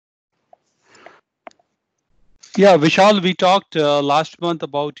Yeah, Vishal, we talked last month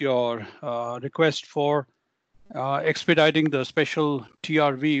about your request for expediting the special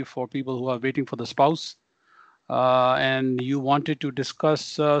TRV for people who are waiting for the spouse. And you wanted to discuss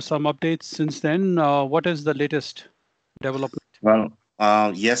some updates since then. What is the latest development? Well,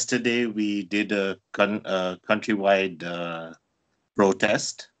 yesterday we did a countrywide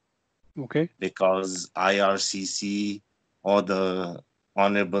protest Okay. because IRCC or the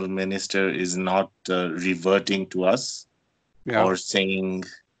Honorable Minister is not reverting to us Yeah. or saying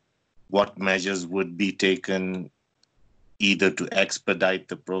what measures would be taken either to expedite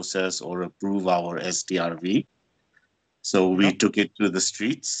the process or approve our STRV. So Yeah. we took it to the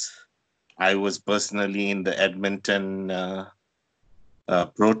streets. I was personally in the Edmonton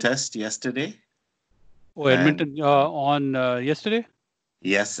protest yesterday, Oh, and Edmonton on yesterday.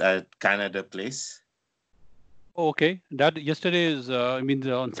 yes, at Canada Place. Oh, okay. That yesterday is, I mean,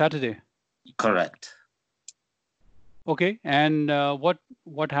 on Saturday. Correct. Okay. And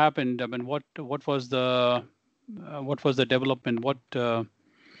what happened? I mean, what was the development? What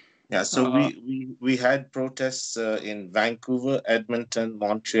Yeah, so uh, we had protests in Vancouver, Edmonton,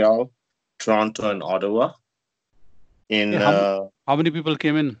 Montreal, Toronto, and Ottawa. okay, In how many people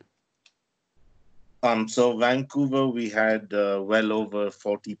came in? so Vancouver, we had well over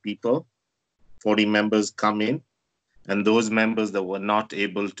 40 people, 40 members come in, and those members that were not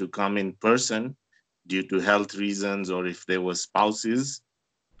able to come in person due to health reasons or if they were spouses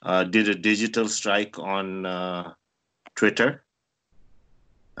did a digital strike on Twitter.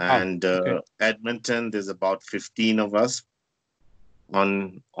 Wow. And Okay. Edmonton, there's about 15 of us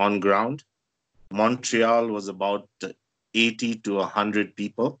on ground. Montreal was about 80 to 100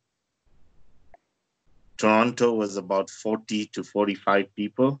 people. Toronto was about 40 to 45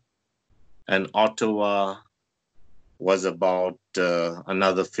 people. And Ottawa was about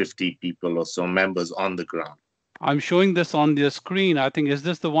another 50 people or so members on the ground. I'm showing this on the screen. I think is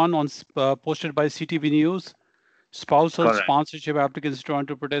this the one posted by CTV News? Spousal Correct. sponsorship applicants trying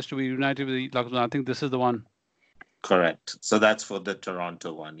to protest to be united with the Luxembourg. I think this is the one. Correct. So that's for the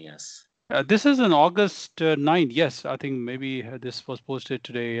Toronto one, yes. This is on August 9th. Yes, I think maybe this was posted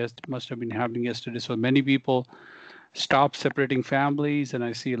today. Yes, it must have been happening yesterday. So many people stop separating families, and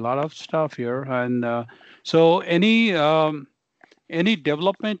I see a lot of stuff here. And so, any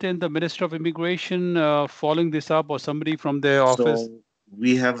development in the Minister of Immigration following this up, or somebody from their office? So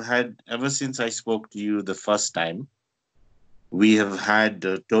we have had, ever since I spoke to you the first time, we have had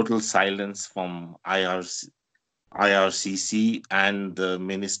total silence from IRCC and the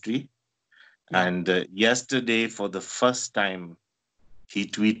ministry. Yeah. And yesterday, for the first time, he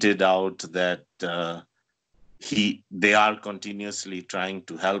tweeted out that they are continuously trying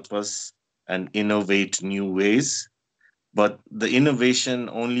to help us and innovate new ways. But the innovation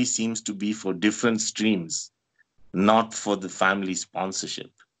only seems to be for different streams, not for the family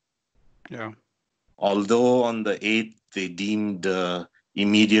sponsorship. Yeah. Although on the 8th they deemed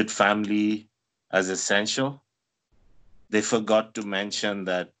immediate family as essential, they forgot to mention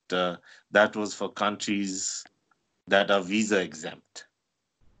that that was for countries that are visa exempt.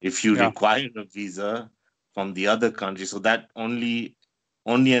 If you Yeah. require a visa from the other country, so that only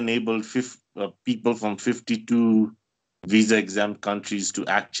enabled people from 52 visa exempt countries to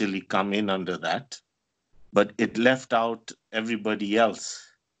actually come in under that, but it left out everybody else.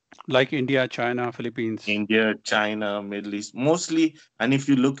 Like India, China, Philippines. India, China, Middle East, mostly. And if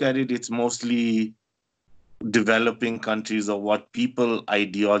you look at it, it's mostly developing countries or what people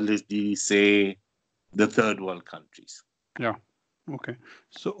ideologically say the third world countries. Yeah. Okay.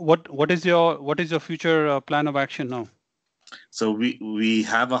 So what is your future plan of action now? So we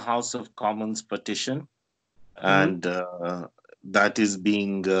have a House of Commons petition, Hmm. and that is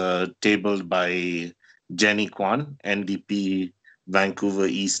being tabled by Jenny Kwan, NDP Vancouver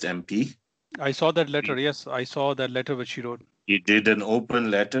East MP. I saw that letter. Yes, I saw that letter which she wrote. He did an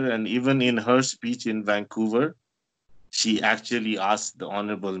open letter, and even in her speech in Vancouver, she actually asked the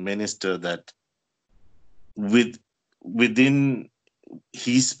honorable minister that with within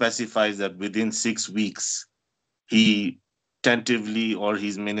he specifies that within 6 weeks he tentatively or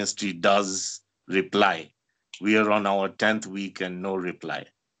his ministry does reply. We are on our 10th week and no reply.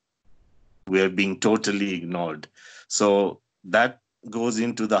 We are being totally ignored. So that goes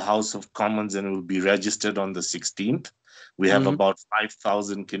into the House of Commons and will be registered on the 16th. We have Hmm. about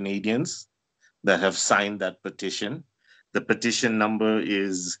 5,000 Canadians that have signed that petition. The petition number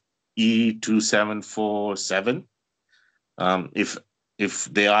is E2747. If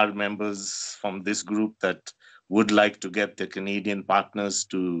there are members from this group that would like to get the Canadian partners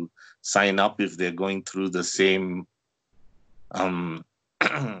to sign up if they're going through um,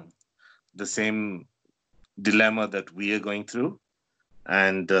 the same dilemma that we are going through.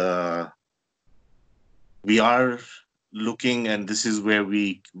 And we are looking, and this is where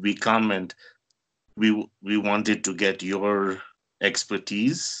we come, and we wanted to get your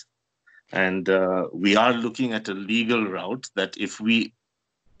expertise. And we are looking at a legal route that if we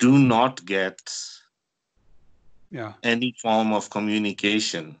do not get any form of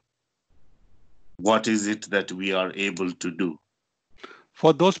communication, what is it that we are able to do?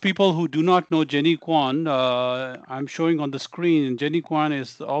 For those people who do not know Jenny Kwan, I'm showing on the screen. Jenny Kwan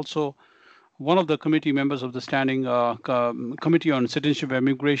is also one of the committee members of the Standing Committee on Citizenship and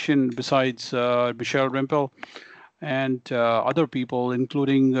Immigration, besides Michelle Rempel and other people,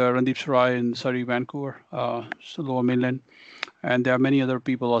 including Randeep Sarai in Surrey, Vancouver, Lower Mainland. And there are many other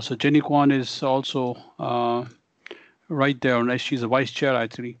people also. Jenny Kwan is also right there, and she's a vice chair,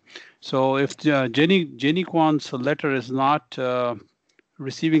 actually. So if Jenny Kwan's letter is not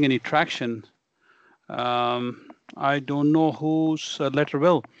receiving any traction, I don't know whose letter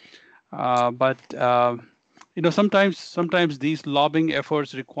will. But sometimes these lobbying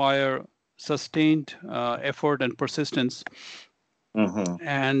efforts require sustained effort and persistence.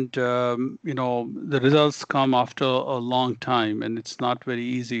 And the results come after a long time, and it's not very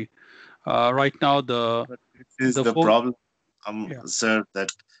easy. Right now, But this is the problem, sir,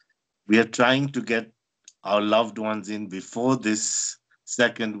 that we are trying to get our loved ones in before this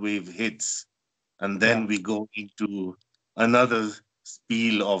second wave hits, and then we go into another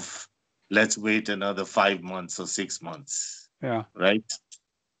spiel of let's wait another 5 months or 6 months. Right.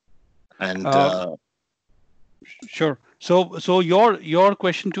 And sure. So your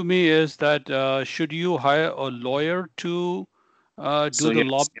question to me is that should you hire a lawyer to do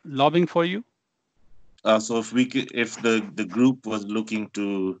the lobbying for you? So if the group was looking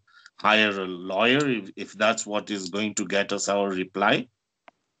to hire a lawyer, if that's what is going to get us our reply,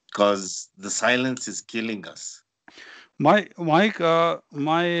 because the silence is killing us. My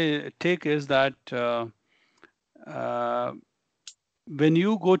take is that when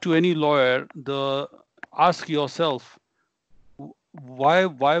you go to any lawyer, ask yourself, why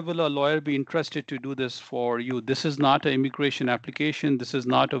will a lawyer be interested to do this for you? This is not an immigration application. This is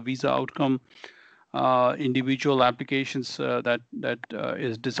not a visa outcome. Individual applications that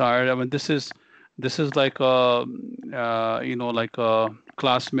is desired. I mean, this is like a like a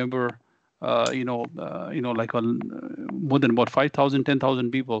class member. Like more than about 5,000,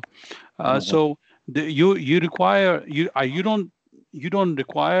 10,000 people. So you require you don't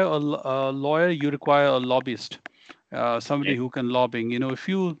require a lawyer. You require a lobbyist, somebody who can lobbying. If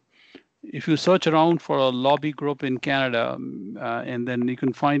you search around for a lobby group in Canada, and then you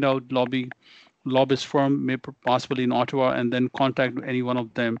can find out lobbyist firm, possibly in Ottawa, and then contact any one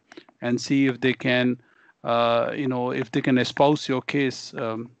of them and see if they can, if they can espouse your case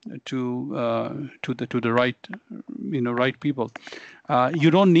to the right people.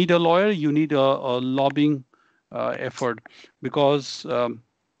 You don't need a lawyer. You need a lobbying effort, because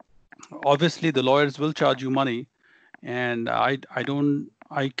obviously the lawyers will charge you money, and I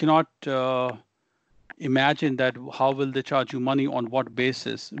cannot imagine that how will they charge you money, on what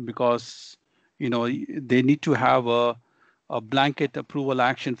basis, because they need to have a blanket approval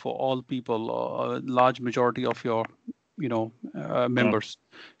action for all people, a large majority of your members.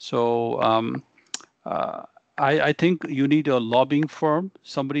 So I think you need a lobbying firm,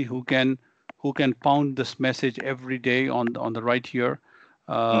 somebody who can pound this message every day on the right here,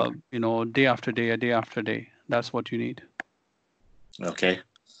 day after day. That's what you need. Okay.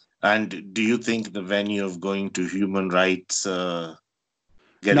 And do you think the venue of going to human rights? No,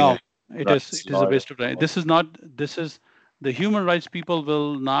 it is a waste of time. This is the human rights people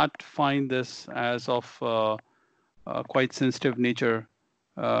will not find this as of quite sensitive nature,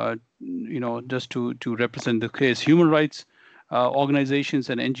 just to represent the case. Human rights organizations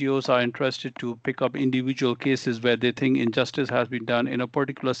and NGOs are interested to pick up individual cases where they think injustice has been done in a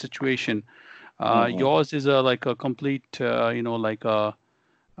particular situation. Yours is like a complete, like a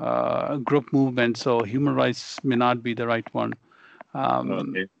group movement, so human rights may not be the right one.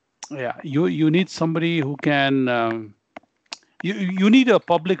 Yeah, you need somebody who can. You need a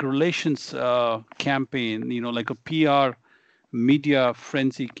public relations campaign, like a PR media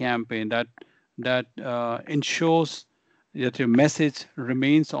frenzy campaign that ensures that your message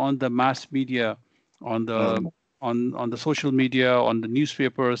remains on the mass media, on the social media, on the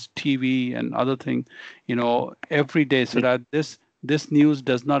newspapers, TV, and other thing, every day, so that this news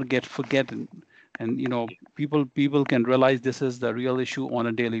does not get forgotten, and people can realize this is the real issue on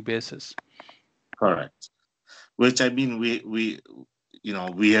a daily basis. Correct. Which, I mean, we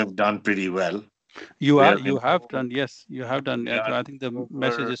have done pretty well. You have done, yes, you have done. I think the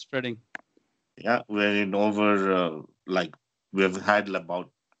message is spreading. Yeah, we're in over like we've had about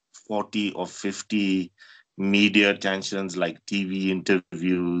 40 or 50 media attentions, like TV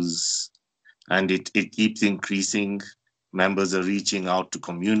interviews, and it keeps increasing. Members are reaching out to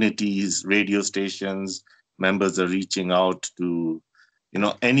communities, radio stations. Members are reaching out to,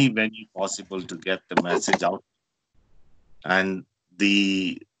 any venue possible to get the message out. And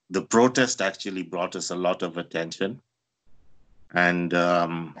the protest actually brought us a lot of attention. And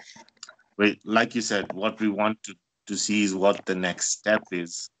like you said, what we want to see is what the next step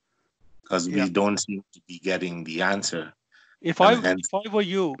is, because Yeah. we don't seem to be getting the answer. If And I hence, if I were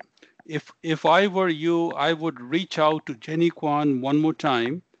you, if I were you, I would reach out to Jenny Kwan one more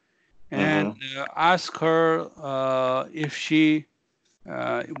time and mhm, ask her if she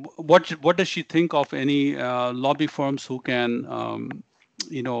what does she think of any lobby firms who can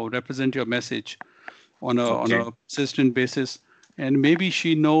represent your message on okay. a consistent basis, and maybe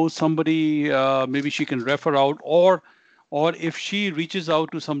she knows somebody, maybe she can refer out, or if she reaches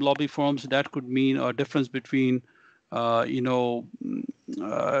out to some lobby firms, that could mean a difference between uh, you know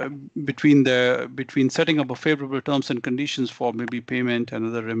uh, between setting up a favorable terms and conditions for maybe payment and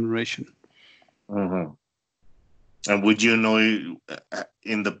other remuneration. Mhm. And would you know,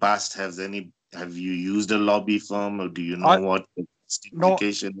 in the past, have you used a lobby firm, or do you know I what the cost no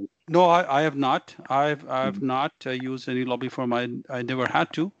implication? no I have not. I've Mhm. not used any lobby firm. I never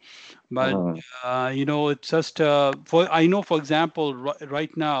had to. But Mhm. it's just for I know, for example,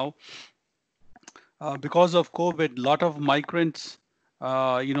 right now, because of COVID, a lot of migrants,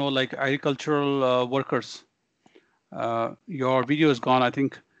 like agricultural workers. Your video is gone, I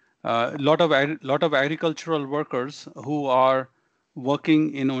think. A lot of agricultural workers who are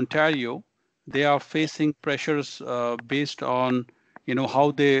working in Ontario, they are facing pressures based on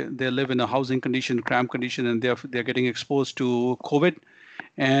how they live in a housing condition, cramped condition, and they're getting exposed to COVID.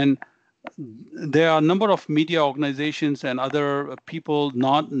 And there are a number of media organizations and other people,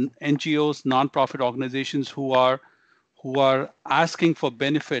 non NGOs, nonprofit organizations who are asking for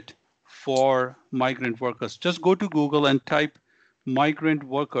benefit for migrant workers. Just go to Google and type migrant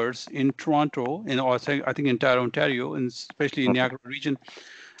workers in Toronto, or I think entire Ontario, and especially in Niagara region.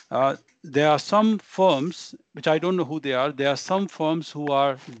 There are some firms, which I don't know who they are. There are some firms who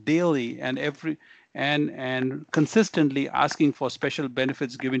are daily and consistently asking for special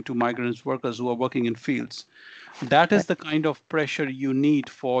benefits given to migrant workers who are working in fields. That is the kind of pressure you need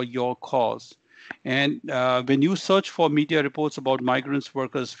for your cause. And when you search for media reports about migrants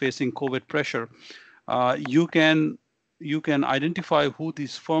workers facing COVID pressure, you can identify who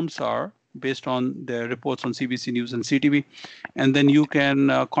these firms are based on their reports on CBC News and CTV, and then you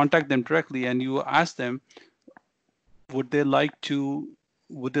can contact them directly and you ask them, would they like to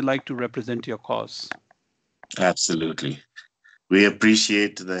represent your cause? Absolutely. We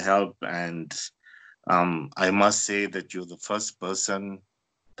appreciate the help, and I must say that you're the first person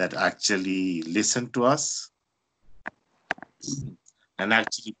that actually listened to us and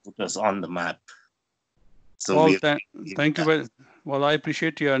actually put us on the map. So Well, we appreciate thank you that. very well. I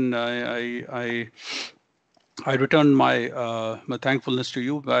appreciate you, and I return my thankfulness to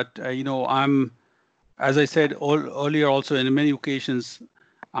you. But as I said earlier, also in many occasions,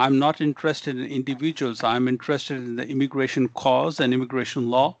 I'm not interested in individuals. I'm interested in the immigration cause and immigration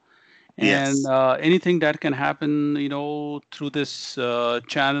law, and Yes, anything that can happen, through this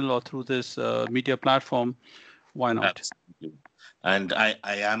channel or through this media platform. Why not? absolutely. And I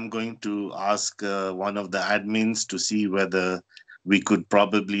am going to ask one of the admins to see whether we could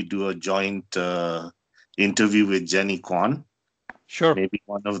probably do a joint interview with Jenny Kwan, Sure, maybe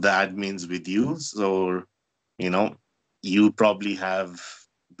one of the admins with you. So, you know, you probably have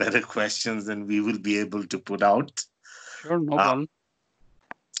better questions than we will be able to put out. sure, no Uh, problem.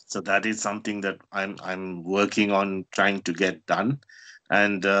 so that is something that I'm working on trying to get done.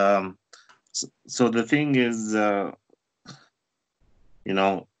 And so the thing is, you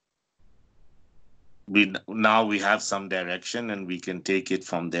know, we have some direction and we can take it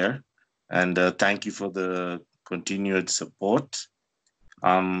from there. And thank you for the continued support.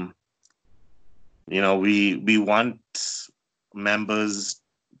 Um, we want members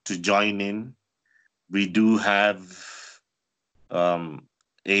to join in. We do have um,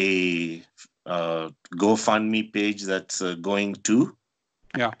 a GoFundMe page that's going to,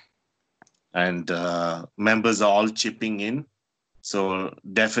 Yeah, and members are all chipping in. So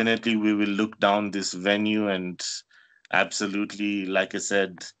definitely we will look down this venue, and absolutely, like I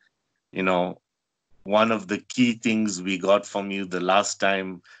said, you know, one of the key things we got from you the last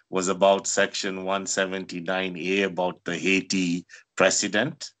time was about Section 179A about the Haiti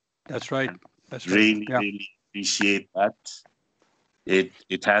precedent. that's right. And That's right. really, Yeah. really appreciate that.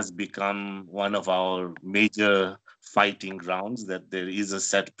 it has become one of our major fighting grounds that there is a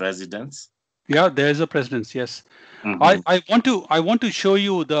set precedence. Yeah, there's a precedence. Yes. Hmm. I want to show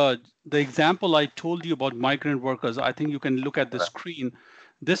you the example I told you about migrant workers. I think you can look at the screen.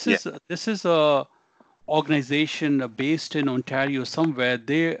 Yeah. This is a organization based in Ontario somewhere.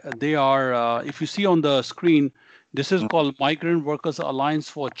 They are if you see on the screen, this is called Migrant Workers Alliance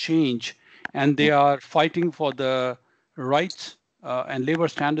for Change, and they are fighting for the rights and labor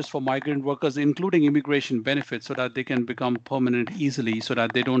standards for migrant workers, including immigration benefits, so that they can become permanent easily, so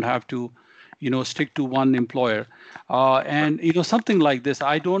that they don't have to stick to one employer. And something like this,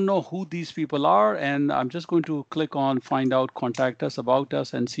 I don't know who these people are, and I'm just going to click on find out, contact us, about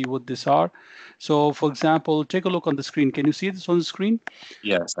us, and see what these are. So for example, take a look on the screen. Can you see this on the screen?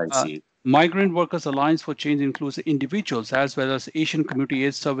 Yes, I uh, see it. Migrant Workers Alliance for Change includes individuals as well as Asian Community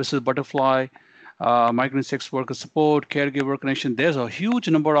Aid Services, Butterfly, Migrant Sex Worker Support, Caregiver Connection. There's a huge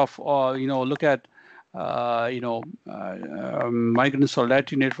number of, look at, Migrant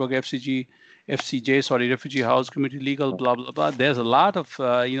Solidarity Network, FCJ, sorry, Refugee House, Community Legal, blah, blah, blah. There's a lot of,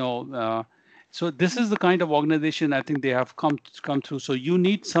 so this is the kind of organization I think they have come through. So you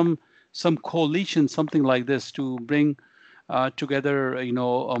need some coalition, something like this, to bring together,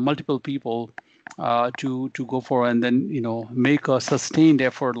 multiple people to go for, and then make a sustained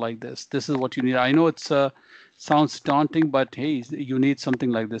effort like this. This is what you need. I know it's sounds daunting, but hey, you need something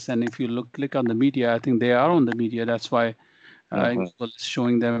like this. And if you click on the media, I think they are on the media. That's why Hmm. Google is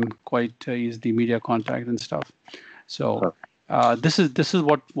showing them quite easy media contact and stuff. So this is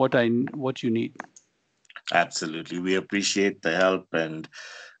what you need. Absolutely. We appreciate the help. And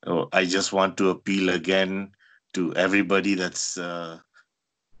I just want to appeal again to everybody that's,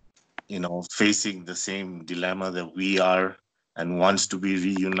 facing the same dilemma that we are and wants to be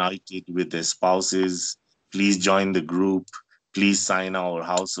reunited with their spouses. Please join the group. Please sign our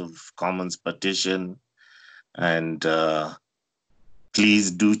House of Commons petition. And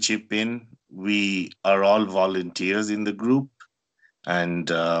please do chip in. We are all volunteers in the group. And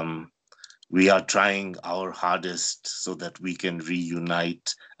we are trying our hardest so that we can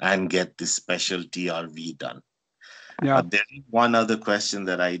reunite and get this special TRV done. Yeah, There is one other question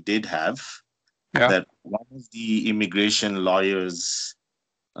that I did have, yeah. that one of the immigration lawyers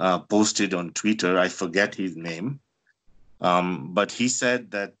posted on Twitter. I forget his name, but he said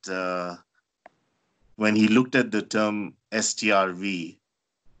that when he looked at the term STRV,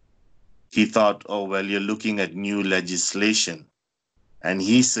 he thought, oh, well, you're looking at new legislation. And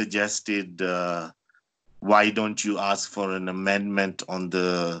he suggested, why don't you ask for an amendment on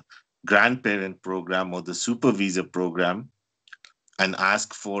the grandparent program or the supervisor program and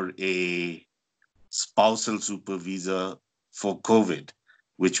ask for a spousal supervisor for COVID,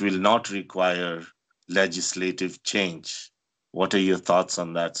 which will not require legislative change? What are your thoughts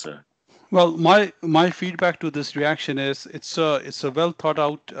on that, sir? Well, my feedback to this reaction is it's a well thought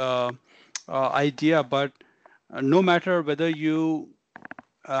out idea, but no matter whether you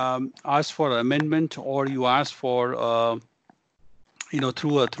ask for amendment or you ask for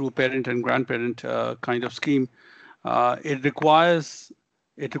through parent and grandparent kind of scheme, it requires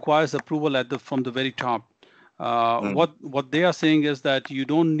approval from the very top. Mm, What they are saying is that you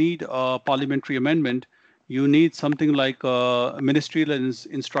don't need a parliamentary amendment. You need something like a ministerial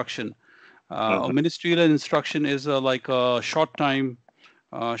instruction. A mhm, ministerial instruction is like a short-term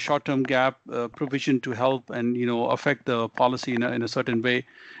gap provision to help and affect the policy in a certain way.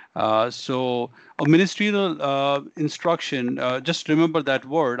 So a ministerial instruction. Just remember that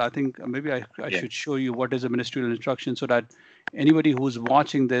word. I think maybe I yeah, should show you what is a ministerial instruction so that anybody who's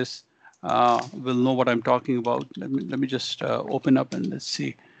watching this will know what I'm talking about. Let me just open up and let's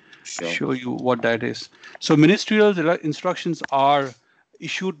see, sure. show you what that is. So ministerial instructions are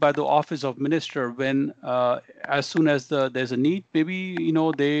issued by the office of minister when as soon as there's a need, maybe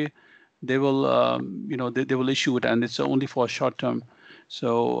they will they will issue it, and it's only for short term. So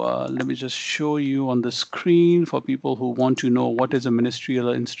let me just show you on the screen for people who want to know what is a ministerial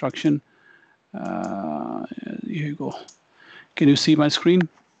instruction. Here you go. Can you see my screen?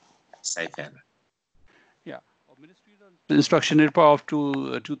 Yes, I can. Yeah. Ministerial instruction in power of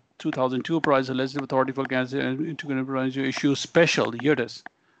 2002 provides a legislative authority for to issue special. Here it is.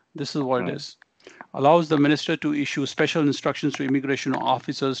 This is what it Mm, is. Allows the minister to issue special instructions to immigration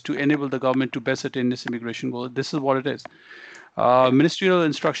officers to enable the government to best attain this immigration goal. This is what it is. okay. Ministerial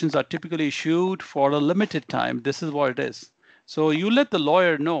instructions are typically issued for a limited time. This is what it is. So you let the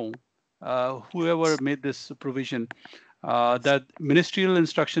lawyer know, whoever made this provision, that ministerial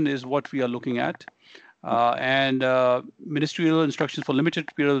instruction is what we are looking at. And ministerial instructions for limited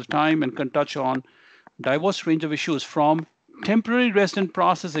period of time and can touch on diverse range of issues from temporary resident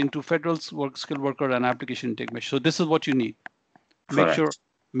processing to federal skilled worker and application intake measure. So this is what you need. Correct.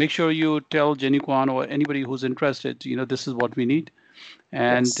 Make sure you tell Jenny Kwan or anybody who's interested, this is what we need.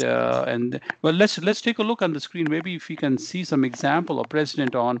 And Yes. well, let's take a look on the screen. Maybe if you can see some example or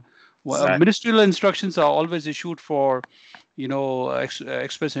precedent on Exactly. ministerial instructions are always issued for,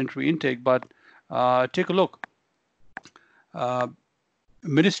 express entry intake. But take a look.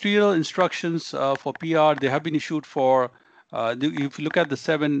 Ministerial instructions for PR, they have been issued for, if you look at the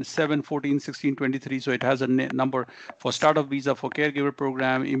 7, 14, 16, 23, so it has a number for startup visa, for caregiver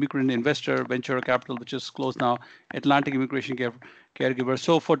program, immigrant investor, venture capital, which is closed now, Atlantic immigration caregiver.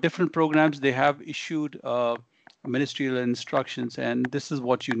 So for different programs, they have issued ministerial instructions, and this is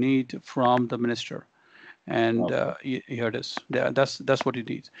what you need from the minister. And Okay. here it is. That's what it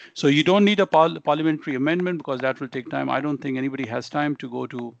needs. So you don't need a parliamentary amendment because that will take time. I don't think anybody has time to go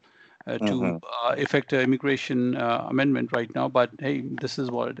to Mm-hmm. effect an immigration amendment right now. But hey, this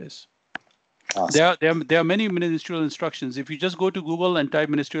is what it is. Awesome. There are many ministerial instructions. If you just go to Google and type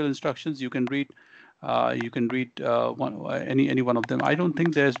ministerial instructions, you can read any one of them. I don't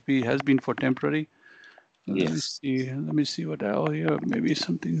think has been for temporary. Yes. Let me see what else here. Maybe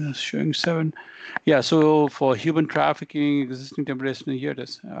something that's showing 7. Yeah, so for human trafficking, existing temporary, here it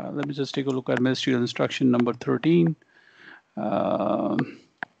is. Let me just take a look at ministerial instruction number 13.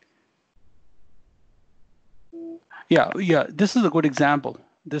 Yeah, this is a good example.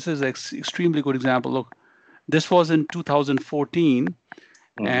 This is extremely good example. Look, this was in 2014.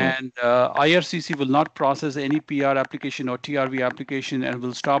 Mm-hmm. And IRCC will not process any PR application or TRV application and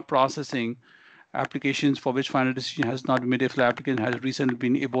will stop processing applications for which final decision has not been made if the applicant has recently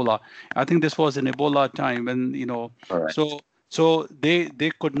been Ebola. I think this was in Ebola time when, Correct. so they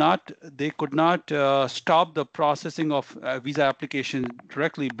could not stop the processing of visa application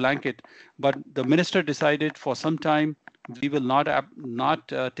directly blanket, but the minister decided for some time we will not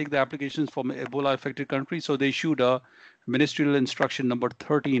take the applications from Ebola affected countries. So they issued a ministerial instruction number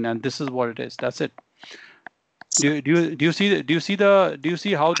 13, and this is what it is. That's it. Do you see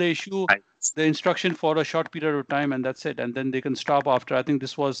how they issue Right. the instruction for a short period of time, and that's it, and then they can stop after? I think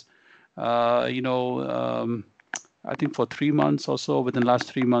this was, I think for 3 months or so, within the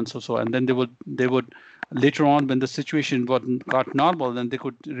last 3 months or so, and then they would later on when the situation got normal, then they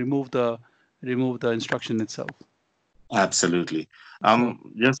could remove the instruction itself. Absolutely. So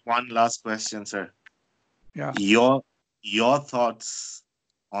Just one last question, sir. yeah, Your thoughts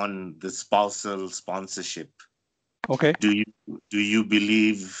on the spousal sponsorship. okay. Do you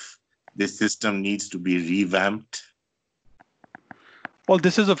believe this system needs to be revamped? Well,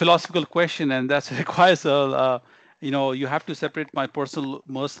 this is a philosophical question, and that requires you have to separate my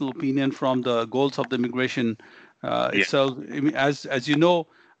personal opinion from the goals of the immigration Yeah. itself. I mean, as you know,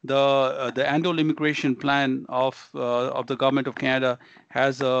 the annual immigration plan of the government of Canada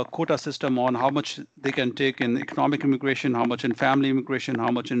has a quota system on how much they can take in economic immigration, how much in family immigration,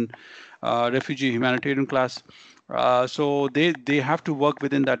 how much in refugee humanitarian class. So they have to work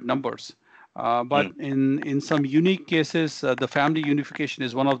within that numbers. But Mm. in some unique cases, the family unification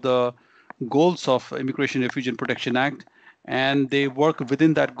is one of the goals of Immigration, Refugee and Protection Act, and they work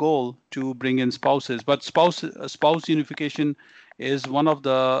within that goal to bring in spouses. But spouse unification is one of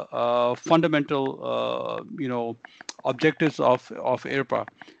the fundamental objectives of IRPA.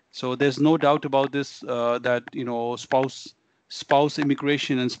 So there's no doubt about this that spouse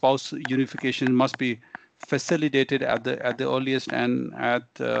immigration and spouse unification must be facilitated at the earliest and at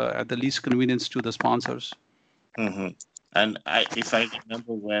the least convenience to the sponsors. Mm-hmm. And if I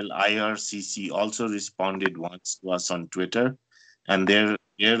remember well, IRCC also responded once to us on Twitter, and they're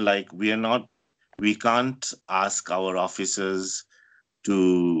like, we can't ask our officers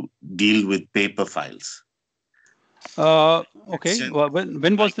to deal with paper files. Okay. Question, Well, when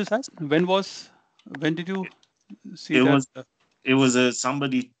was like, this at? When did you see it that? was it was a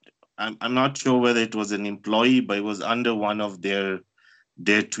somebody. I'm not sure whether it was an employee, but it was under one of their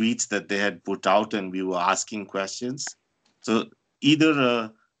tweets that they had put out, and we were asking questions. So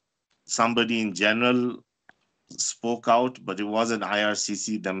either somebody in general spoke out, but it wasn't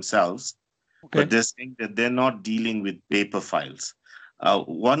IRCC themselves. But Okay. they're saying that they're not dealing with paper files.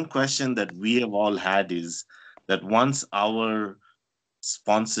 One question that we have all had is that once our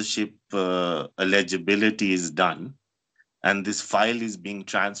sponsorship eligibility is done and this file is being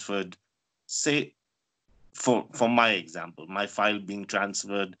transferred, say, for my example, my file being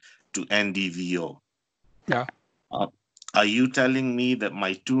transferred to NDVO. Yeah. Uh, are you telling me that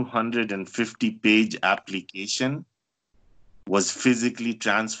my 250-page application was physically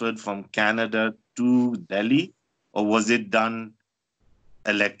transferred from Canada to Delhi, or was it done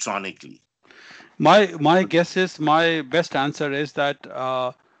electronically? My guess is, my best answer is that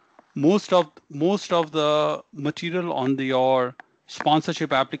most of the material on your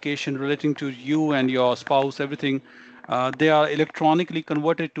sponsorship application relating to you and your spouse, everything, they are electronically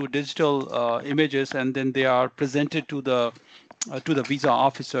converted to digital images, and then they are presented to the visa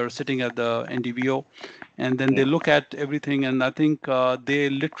officer sitting at the NDVO, and then they Mm. look at everything. And I think they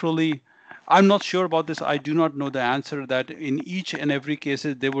literally, I'm not sure about this. I do not know the answer that in each and every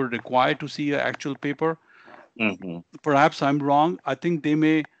cases they were required to see an actual paper. Mhm. Perhaps I'm wrong. I think they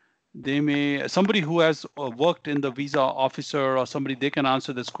may somebody who has worked in the visa officer or somebody, they can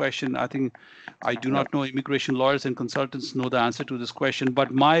answer this question. I think I do Yeah. not know. Immigration lawyers and consultants know the answer to this question,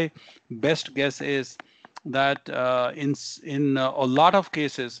 but my best guess is that in a lot of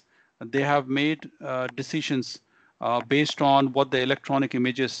cases they have made decisions based on what the electronic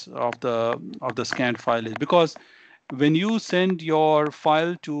images of the scanned file is, because when you send your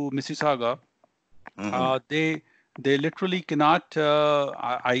file to Mississauga, Mhm. they literally cannot.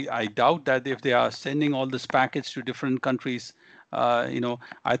 I doubt that if they are sending all this package to different countries,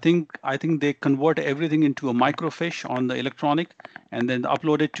 I think they convert everything into a microfiche on the electronic, and then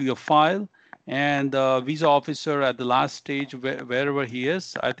upload it to your file. And the visa officer at the last stage, wherever he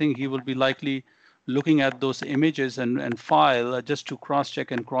is, I think he will be likely looking at those images and file, just to cross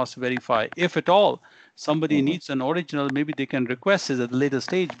check and cross verify. If at all somebody Mhm. needs an original, maybe they can request it at a later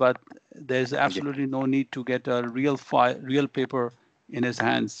stage, but there's Yeah. absolutely no need to get a real file, real paper in his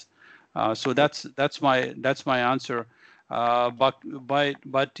hands. So Yeah. that's my answer. But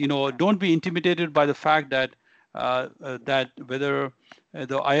don't be intimidated by the fact that that whether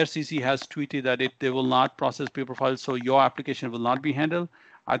the IRCC has tweeted that they will not process paper files, so your application will not be handled.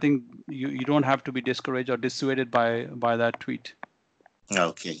 I think you don't have to be discouraged or dissuaded by that tweet.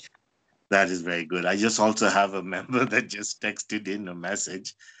 Okay. That is very good. I just also have a member that just texted in a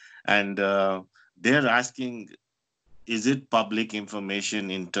message, and they're asking, is it public information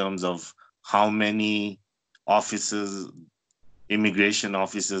in terms of how many officers, immigration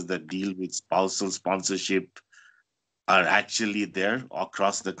officers that deal with spousal sponsorship are actually there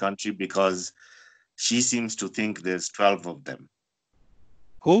across the country? Because she seems to think there's 12 of them.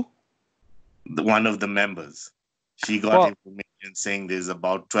 Who? One of the members, she got Well, information saying there's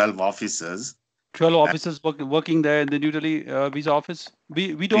about 12 officers. 12 And officers working there in the New Delhi visa office.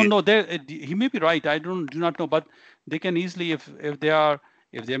 We don't the- know. There, he may be right. I do not know, but they can easily, if they're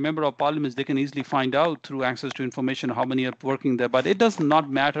member of parliaments, they can easily find out through access to information how many are working there. But it does not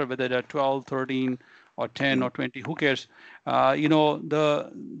matter whether they're 12, 13, or 10 Mm, or 20. Who cares? The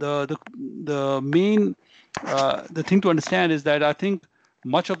main the thing to understand is that I think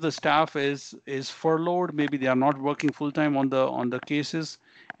much of the staff is furloughed. Maybe they are not working full time on the cases,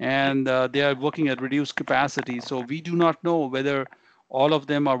 yeah. and they are working at reduced capacity. So we do not know whether all of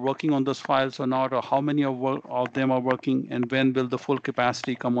them are working on those files or not, or how many of them are working, and when will the full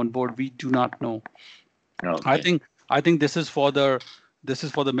capacity come on board. We do not know. I Okay. think I think this is for the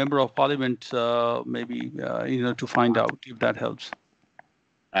member of parliament, maybe to find out if that helps.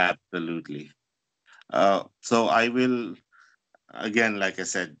 Absolutely. So I will, again, like I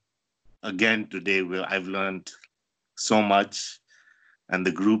said, again today, I've learned so much, and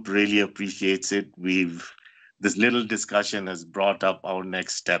the group really appreciates it. This little discussion has brought up our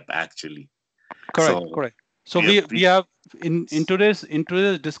next step, actually. Correct, So correct. So we we appreciate. have in today's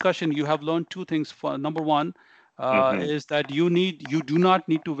discussion, you have learned two things. For number one, Mhm. is that you do not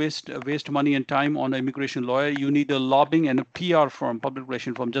need to waste money and time on an immigration lawyer. You need a lobbying and a PR firm, public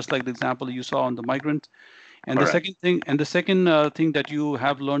relation firm, just like the example you saw on the migrant. Correct. And the second thing that you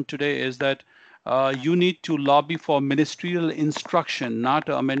have learned today is that you need to lobby for ministerial instruction, not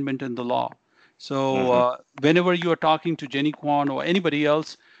an amendment in the law. So Hmm. whenever you are talking to Jenny Kwan or anybody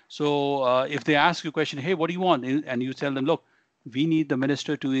else, so if they ask you a question, hey, what do you want? And you tell them, look, we need the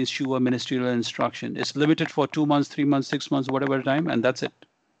minister to issue a ministerial instruction. It's limited for 2 months, 3 months, 6 months, whatever time, and that's it.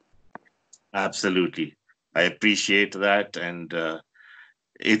 Absolutely. I appreciate that. And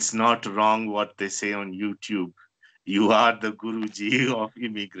it's not wrong what they say on YouTube. You are the Guruji of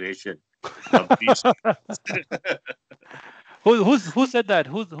immigration. Appreciate. Who said that?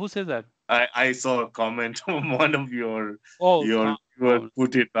 Who said that? I saw a comment from one of Oh, your calm viewers down.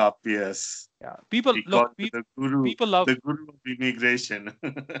 put it up. Yes, Yeah, people he look. called you People love. the guru of immigration.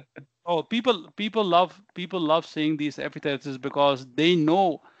 Oh, people love saying these epithets because they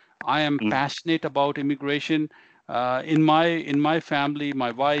know I am Mm. passionate about immigration. In my family,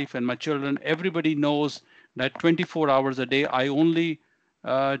 my wife and my children, everybody knows that 24 hours a day I only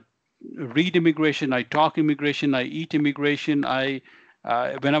uh, read immigration, I talk immigration, I eat immigration.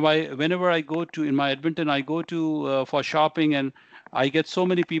 Whenever I go to in my Edmonton, I go to for shopping, and I get so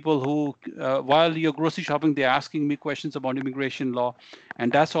many people who, while you're grocery shopping, they're asking me questions about immigration law,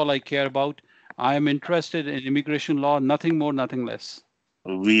 and that's all I care about. I am interested in immigration law, nothing more, nothing less.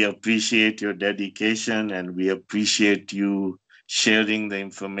 We appreciate your dedication and we appreciate you sharing the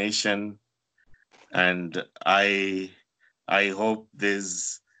information. And I hope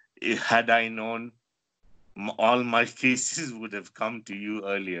had I known, all my cases would have come to you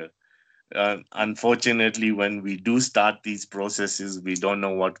earlier. Unfortunately, when we do start these processes, we don't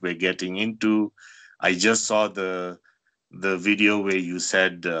know what we're getting into. I just saw the video where you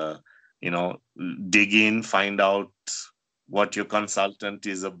said, dig in, find out what your consultant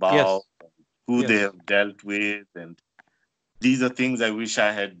is about, Yes, who they yes. have dealt with, and these are things I wish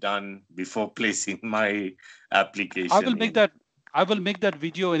I had done before placing my I will application make in. that. I will make that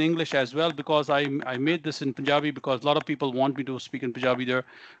video in English as well because I made this in Punjabi because a lot of people want me to speak in Punjabi there,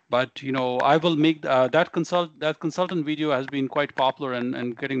 but I will make that consultant video has been quite popular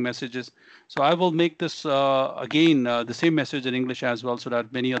and getting messages. So I will make this again the same message in English as well so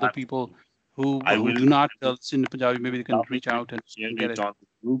that many other people Absolutely. who I who will do not listen to Punjabi maybe they can love it reach if out you and share get it it. on the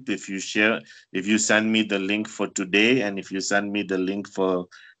group. If you send me the link for today, and if you send me the link for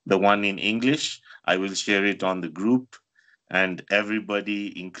the one in English, I will share it on the group. And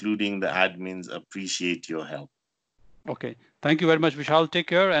everybody, including the admins, appreciate your help. Okay. Thank you very much, Vishal. Take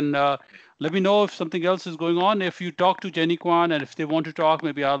care and let me know if something else is going on. If you talk to Jenny Kwan and if they want to talk,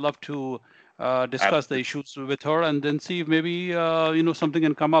 maybe I'd love to discuss the Absolutely. issues with her and then see if maybe something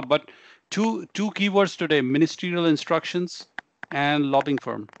can come up. But two keywords today: ministerial instructions and lobbying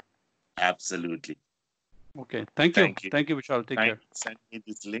firm. Absolutely. Okay. Thank you. Thank you. Thank you, Vishal. Take care. Kindly send me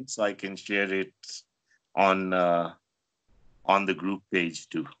this link so I can share it on the group page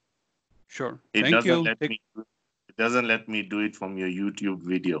too. Sure. It Thank doesn't you. let me. It doesn't let me do it from your YouTube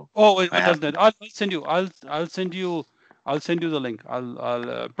video. Oh, it I have doesn't. to. I'll send you. I'll send you the link.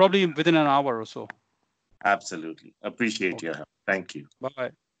 I'll probably within an hour or so. Absolutely appreciate your Okay. help. Thank you.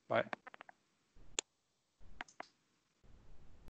 Bye. Bye.